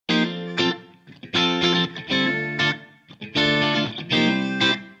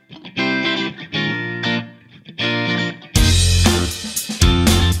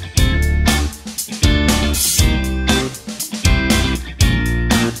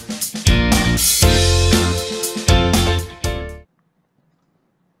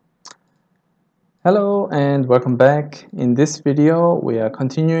Hello and welcome back. In this video, we are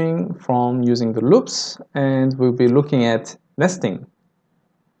continuing from using the loops and we'll be looking at nesting.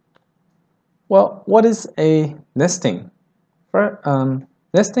 Well, what is a nesting?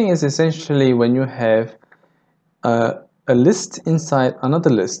 Nesting is essentially when you have a list inside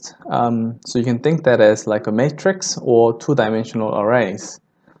another list. So you can think that as like a matrix or two-dimensional arrays.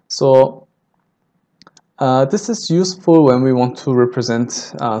 So this is useful when we want to represent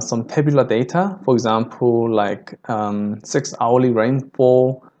some tabular data, for example, like 6 hourly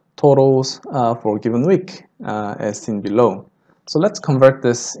rainfall totals for a given week, as seen below. So let's convert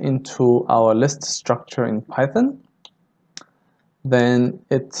this into our list structure in Python. Then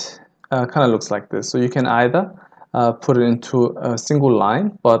it kind of looks like this. So you can either put it into a single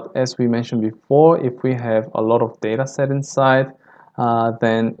line, but as we mentioned before, if we have a lot of data set inside,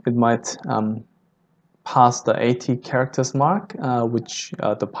 then it might past the 80 characters mark, which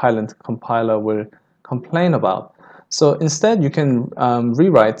the Python compiler will complain about. So instead, you can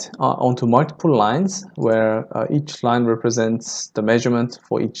rewrite onto multiple lines where each line represents the measurement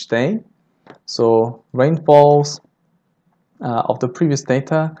for each day. So rainfalls of the previous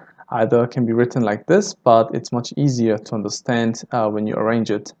data either can be written like this, but it's much easier to understand when you arrange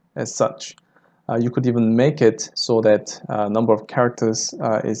it as such. You could even make it so that number of characters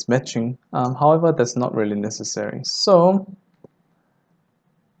is matching. However, that's not really necessary. So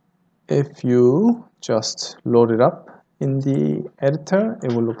if you just load it up in the editor,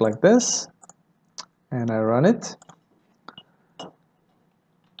 it will look like this. And I run it.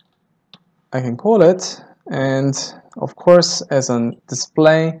 I can call it. And of course, as a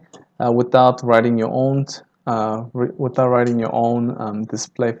display, without writing your own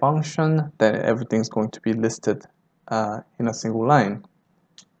display function, then everything's going to be listed in a single line.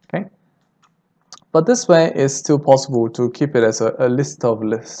 Okay, but this way it's still possible to keep it as a list of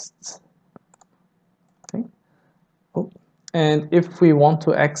lists. Okay, and if we want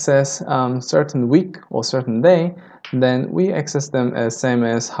to access certain week or certain day, then we access them as same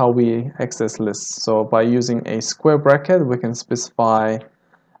as how we access lists. So by using a square bracket, we can specify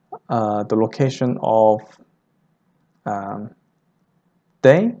the location of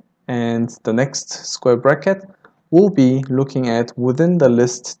day, and the next square bracket will be looking at within the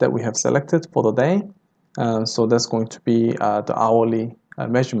list that we have selected for the day. So that's going to be the hourly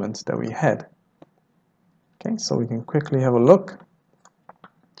measurement that we had. Okay, so we can quickly have a look.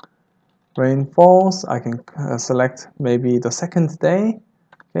 Rainfalls, I can select maybe the second day.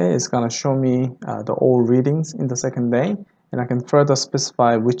 Okay, it's going to show me the all readings in the second day, and I can further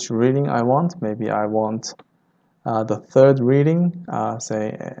specify which reading I want. Maybe I want the third reading,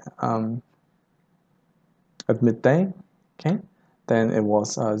 say at midday. Okay, then it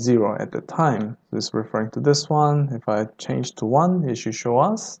was 0 at the time. This is referring to this one. If I change to 1, it should show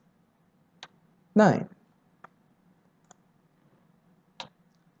us 9.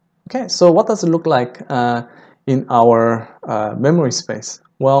 Okay, so what does it look like in our memory space?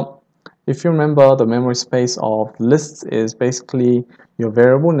 Well, if you remember, the memory space of lists is basically your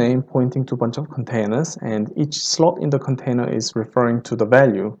variable name pointing to a bunch of containers, and each slot in the container is referring to the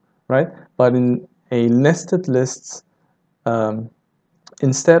value, right? But in a nested list,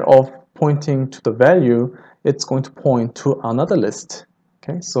 instead of pointing to the value, it's going to point to another list.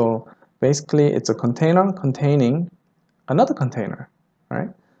 Okay, so basically it's a container containing another container, right?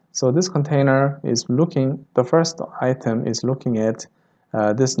 So this container is looking, the first item is looking at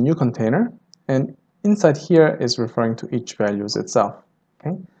this new container, and inside here is referring to each values itself.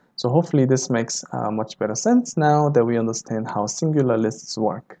 Okay, so hopefully this makes much better sense now that we understand how singular lists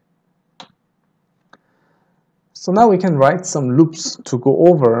work. So now we can write some loops to go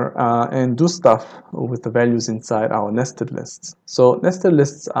over and do stuff with the values inside our nested lists. So nested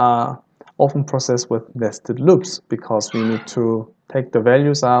lists are often processed with nested loops because we need to take the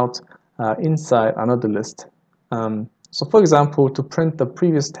values out inside another list. So for example, to print the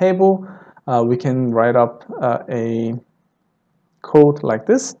previous table, we can write up a code like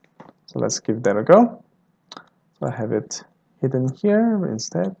this. So let's give that a go. So I have it hidden here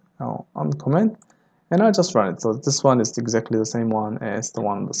instead. I'll uncomment. And I'll just run it. So this one is exactly the same one as the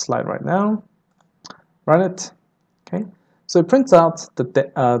one on the slide right now. Run it. Okay. So it prints out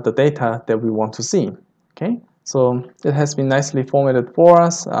the data that we want to see. Okay. So it has been nicely formatted for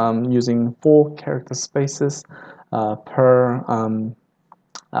us using 4 character spaces per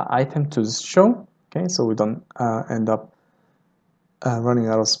item to show. Okay. So we don't end up running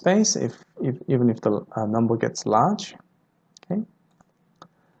out of space even if the number gets large. Okay.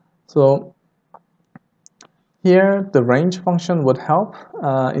 So here, the range function would help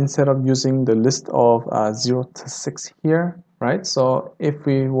instead of using the list of 0 to 6 here. right? So if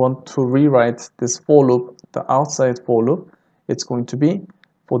we want to rewrite this for loop, the outside for loop, it's going to be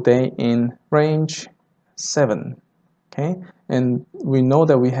for day in range 7. Okay, and we know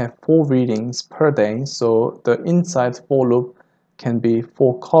that we have 4 readings per day, so the inside for loop can be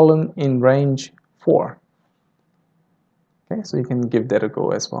for column in range 4. Okay, so you can give that a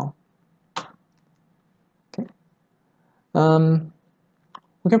go as well. Okay,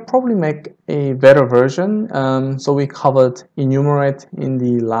 we can probably make a better version. So we covered enumerate in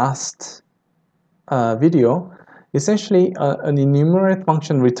the last video. Essentially, an enumerate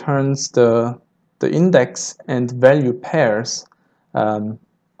function returns the index and value pairs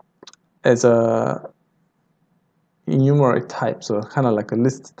as a enumerate type, so kind of like a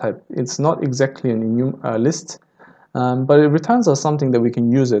list type. It's not exactly an list, but it returns us something that we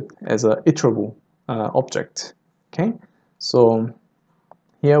can use it as an iterable object. Okay, so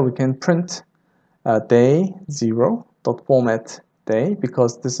here we can print day 0 dot format day,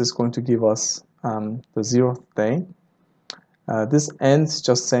 because this is going to give us the 0th day. This ends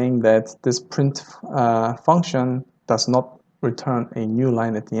just saying that this print function does not return a new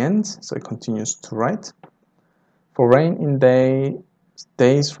line at the end, so it continues to write. For rain in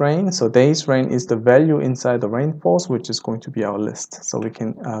days rain, so days rain is the value inside the rainfalls, which is going to be our list. So we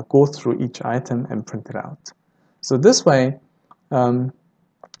can go through each item and print it out. So this way,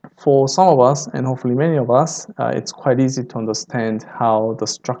 for some of us, and hopefully many of us, it's quite easy to understand how the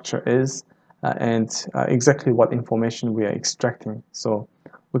structure is and exactly what information we are extracting. So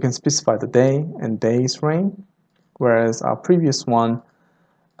we can specify the day and days rain, whereas our previous one,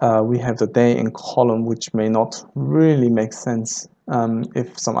 we have the day in column, which may not really make sense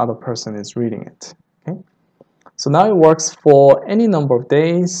if some other person is reading it. Okay? So now it works for any number of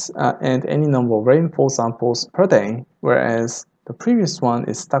days and any number of rainfall samples per day, whereas the previous one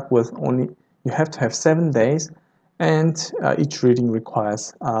is stuck with only, you have to have 7 days, and each reading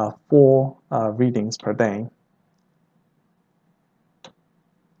requires 4 readings per day.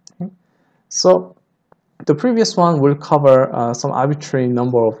 Okay? So the previous one will cover some arbitrary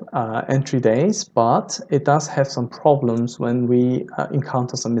number of entry days, but it does have some problems when we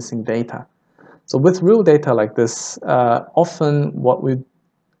encounter some missing data. So with real data like this, often what we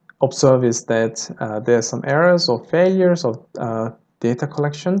observe is that there are some errors or failures of data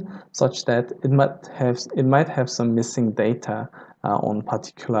collection, such that it might have some missing data on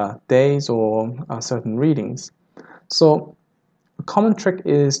particular days or certain readings. So a common trick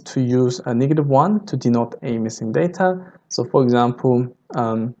is to use a -1 to denote a missing data. So for example,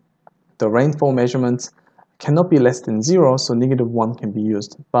 the rainfall measurements cannot be less than 0, so -1 can be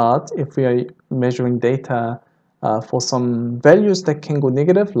used. But if we are measuring data for some values that can go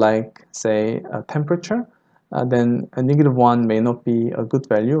negative, like say temperature, then a -1 may not be a good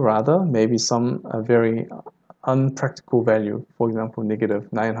value. Rather, maybe some very unpractical value, for example,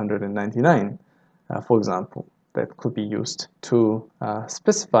 -999, for example, that could be used to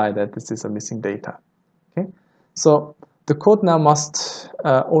specify that this is a missing data. Okay, so the code now must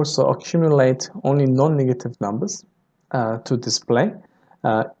also accumulate only non-negative numbers to display.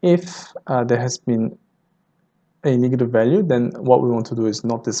 If there has been a negative value, then what we want to do is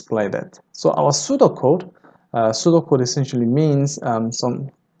not display that. So our pseudocode essentially means some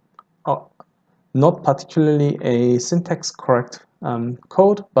not particularly a syntax correct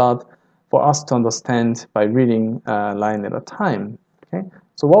code, but for us to understand by reading a line at a time. Okay,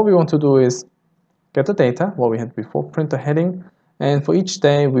 so what we want to do is get the data, what we had before, print a heading, and for each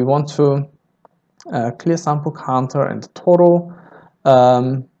day we want to clear sample counter and total.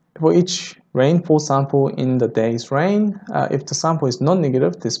 For each rainfall sample in the day's rain, if the sample is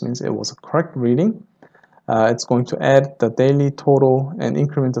non-negative, this means it was a correct reading. It's going to add the daily total and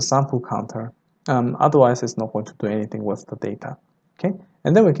increment the sample counter. Otherwise, it's not going to do anything with the data. Okay,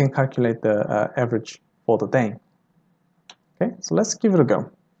 and then we can calculate the average for the day. Okay, so let's give it a go.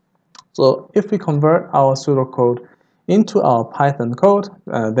 So if we convert our pseudocode into our Python code,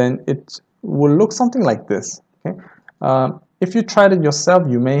 then it will look something like this. Okay, if you tried it yourself,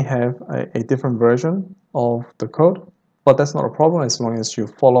 you may have a different version of the code, but that's not a problem as long as you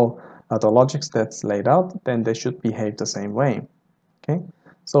follow the logics that's laid out. Then they should behave the same way. Okay,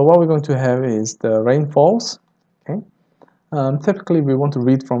 so what we're going to have is the rainfalls. Okay, typically we want to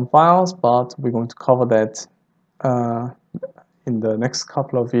read from files, but we're going to cover that in the next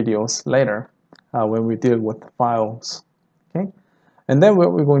couple of videos later when we deal with files. Okay, and then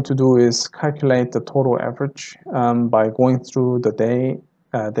what we're going to do is calculate the total average by going through the day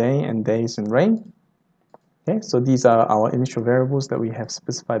and days in rain. Okay, so these are our initial variables that we have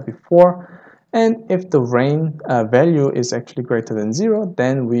specified before, and if the rain value is actually greater than 0,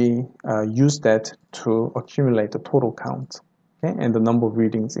 then we use that to accumulate the total count. okay, and the number of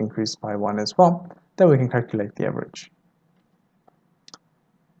readings increased by 1 as well, then we can calculate the average.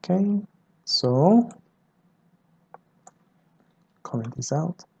 Okay, so comment this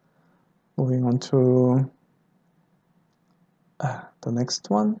out. Moving on to the next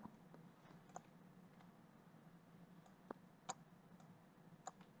one.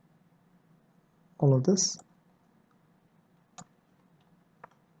 All of this.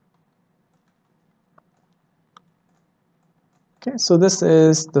 Okay, so this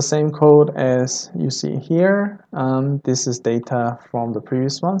is the same code as you see here. This is data from the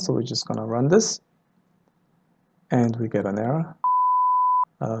previous one, so we're just going to run this. And we get an error.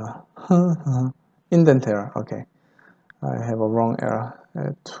 Indent error, okay. I have a wrong error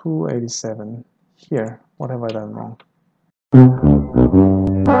at 287 here. What have I done wrong?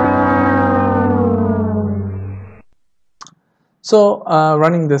 So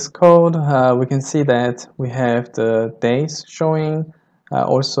running this code, we can see that we have the days showing,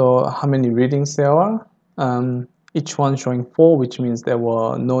 also how many readings there are. Each one showing 4, which means there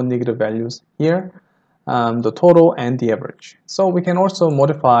were no negative values here, the total and the average. So we can also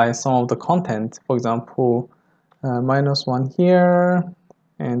modify some of the content, for example, -1 here,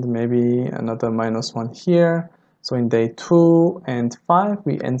 and maybe another -1 here. So in day 2 and 5,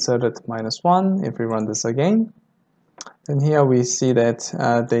 we inserted -1 if we run this again. And here we see that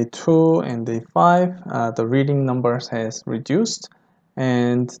day 2 and day 5, the reading numbers has reduced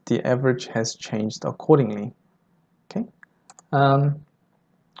and the average has changed accordingly. Okay.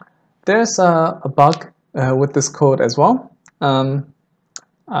 There's a bug with this code as well.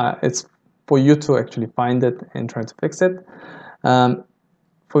 It's for you to actually find it and try to fix it.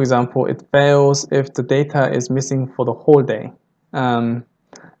 For example, it fails if the data is missing for the whole day.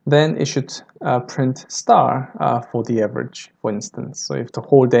 Then it should print star for the average, for instance. So if the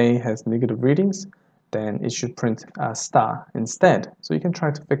whole day has negative readings, then it should print star instead. So you can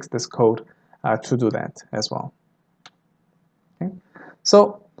try to fix this code to do that as well. Okay.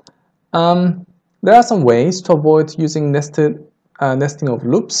 So there are some ways to avoid using nesting of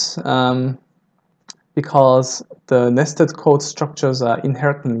loops because the nested code structures are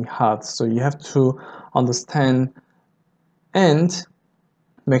inherently hard. So you have to understand and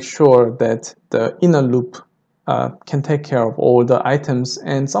make sure that the inner loop can take care of all the items,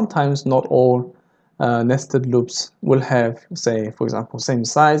 and sometimes not all nested loops will have, say, for example, same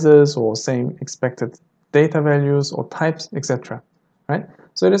sizes or same expected data values or types, etc. Right?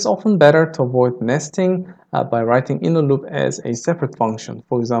 So it is often better to avoid nesting by writing inner loop as a separate function.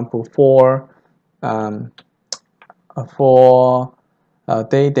 For example, for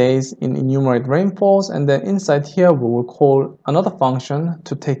days in enumerate rainfalls, and then inside here we will call another function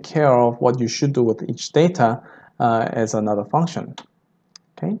to take care of what you should do with each data as another function.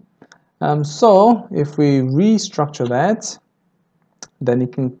 Okay, so if we restructure that, then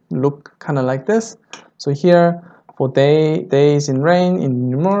it can look kind of like this. So here for days in rain in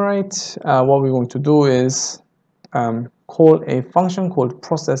enumerate, what we're going to do is call a function called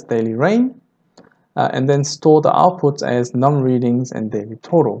process daily rain. And then store the outputs as num readings and daily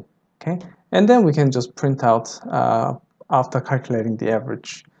total. Okay, and then we can just print out after calculating the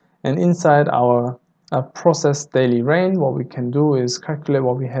average. And inside our process daily rain, what we can do is calculate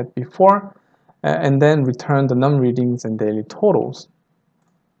what we had before, and then return the num readings and daily totals.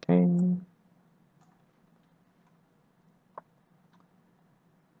 Okay.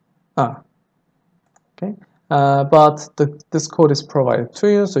 Okay. But this code is provided to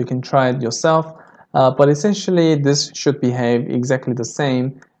you, so you can try it yourself. But essentially, this should behave exactly the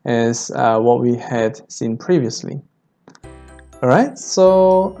same as what we had seen previously. Alright,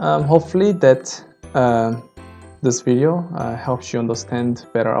 so hopefully that this video helps you understand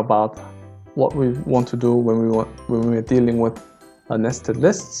better about what we want to do when we're dealing with nested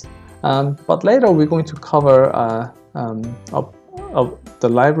lists. But later we're going to cover the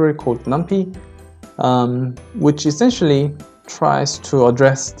library called NumPy, which essentially tries to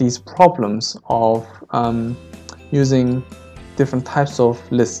address these problems of using different types of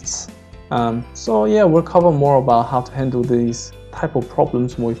lists. So yeah, we'll cover more about how to handle these type of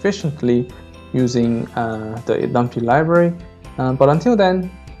problems more efficiently using the NumPy library. But until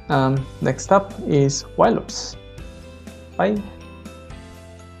then, next up is while loops. Bye.